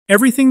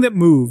Everything that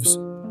moves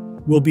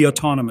will be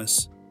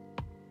autonomous.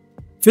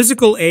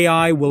 Physical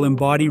AI will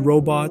embody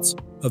robots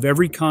of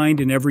every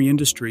kind in every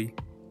industry.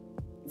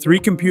 3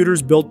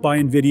 computers built by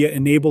Nvidia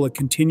enable a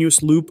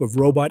continuous loop of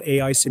robot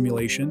AI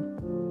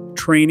simulation,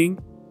 training,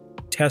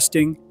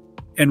 testing,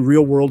 and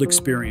real-world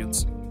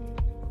experience.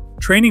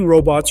 Training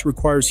robots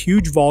requires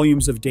huge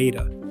volumes of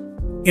data.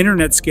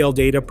 Internet-scale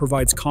data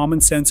provides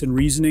common sense and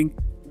reasoning,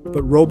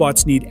 but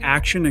robots need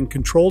action and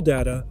control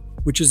data,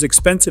 which is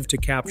expensive to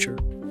capture.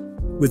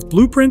 With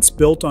blueprints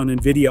built on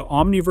Nvidia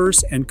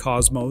Omniverse and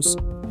Cosmos,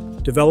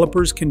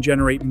 developers can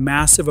generate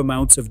massive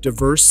amounts of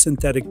diverse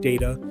synthetic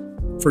data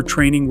for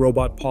training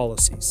robot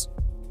policies.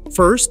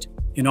 First,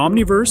 in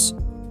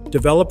Omniverse,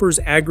 developers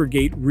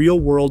aggregate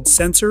real-world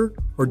sensor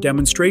or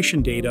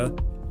demonstration data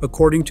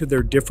according to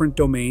their different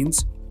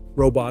domains,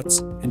 robots,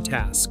 and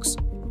tasks.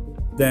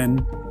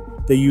 Then,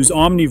 they use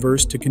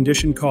Omniverse to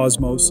condition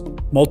Cosmos,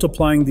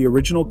 multiplying the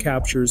original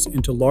captures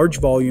into large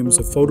volumes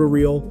of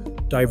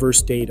photoreal,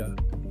 diverse data.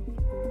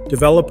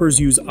 Developers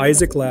use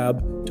Isaac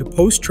Lab to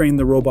post-train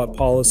the robot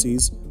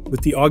policies with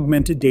the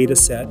augmented data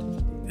set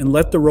and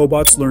let the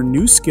robots learn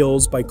new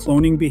skills by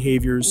cloning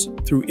behaviors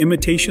through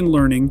imitation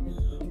learning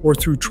or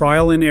through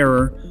trial and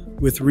error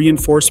with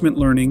reinforcement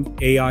learning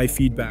AI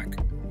feedback.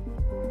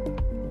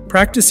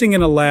 Practicing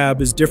in a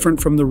lab is different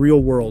from the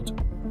real world.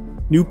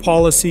 New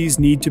policies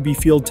need to be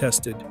field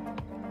tested.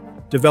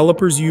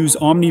 Developers use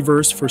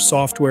Omniverse for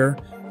software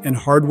and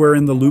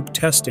hardware-in-the-loop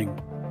testing,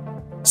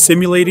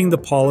 simulating the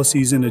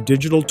policies in a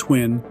digital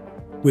twin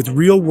with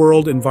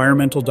real-world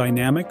environmental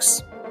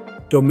dynamics,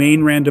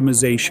 domain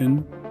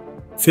randomization,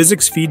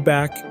 physics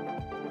feedback,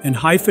 and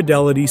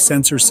high-fidelity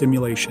sensor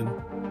simulation.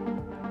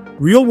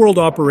 Real-world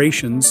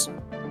operations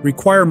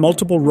require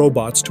multiple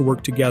robots to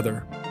work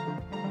together.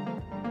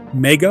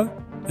 Mega,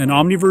 an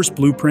Omniverse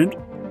blueprint,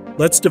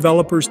 lets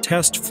developers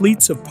test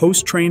fleets of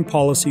post-trained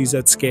policies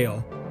at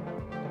scale.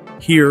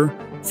 Here,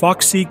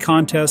 Foxy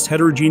contests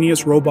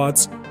heterogeneous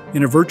robots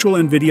in a virtual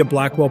Nvidia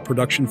Blackwell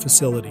production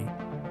facility.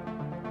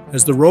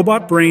 As the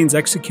robot brains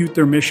execute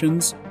their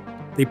missions,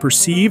 they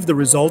perceive the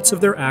results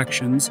of their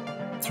actions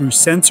through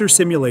sensor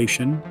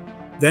simulation,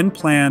 then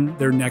plan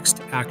their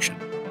next action.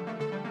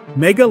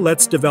 Mega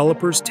lets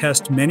developers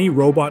test many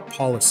robot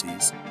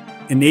policies,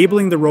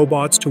 enabling the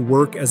robots to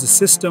work as a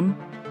system,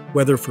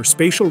 whether for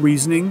spatial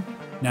reasoning,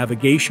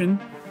 navigation,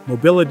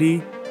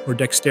 mobility, or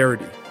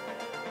dexterity.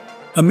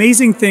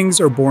 Amazing things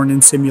are born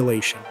in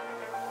simulation.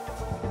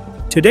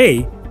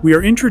 Today, we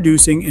are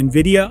introducing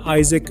Nvidia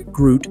Isaac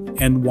Groot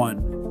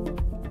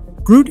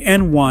N1. Groot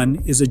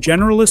N1 is a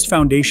generalist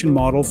foundation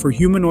model for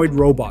humanoid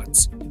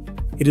robots.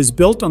 It is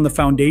built on the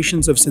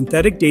foundations of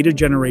synthetic data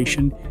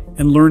generation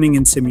and learning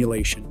in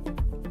simulation.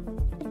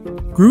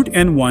 Groot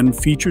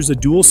N1 features a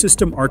dual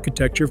system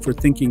architecture for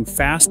thinking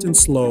fast and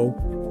slow,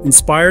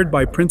 inspired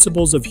by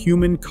principles of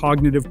human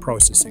cognitive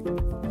processing.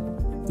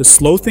 The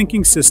slow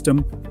thinking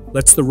system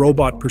lets the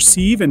robot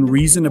perceive and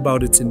reason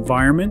about its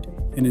environment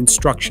and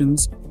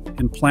instructions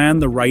and plan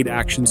the right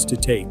actions to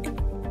take.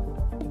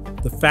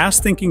 The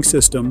fast thinking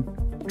system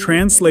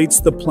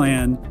translates the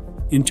plan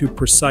into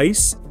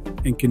precise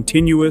and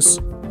continuous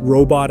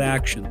robot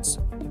actions.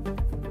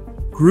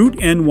 Groot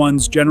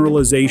N1's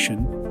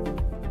generalization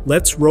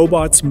lets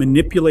robots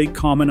manipulate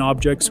common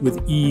objects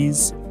with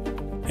ease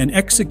and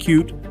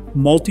execute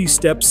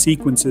multi-step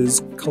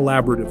sequences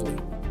collaboratively.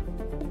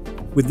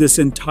 With this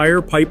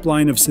entire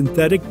pipeline of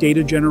synthetic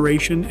data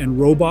generation and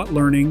robot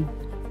learning,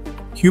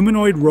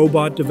 humanoid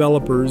robot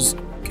developers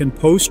can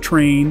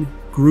post-train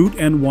Groot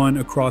N1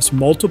 across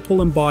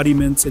multiple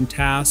embodiments and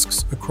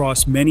tasks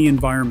across many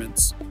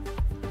environments.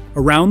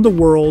 Around the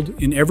world,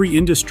 in every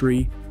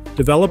industry,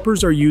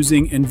 developers are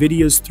using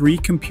Nvidia's 3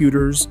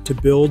 computers to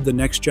build the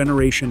next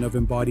generation of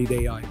embodied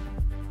AI.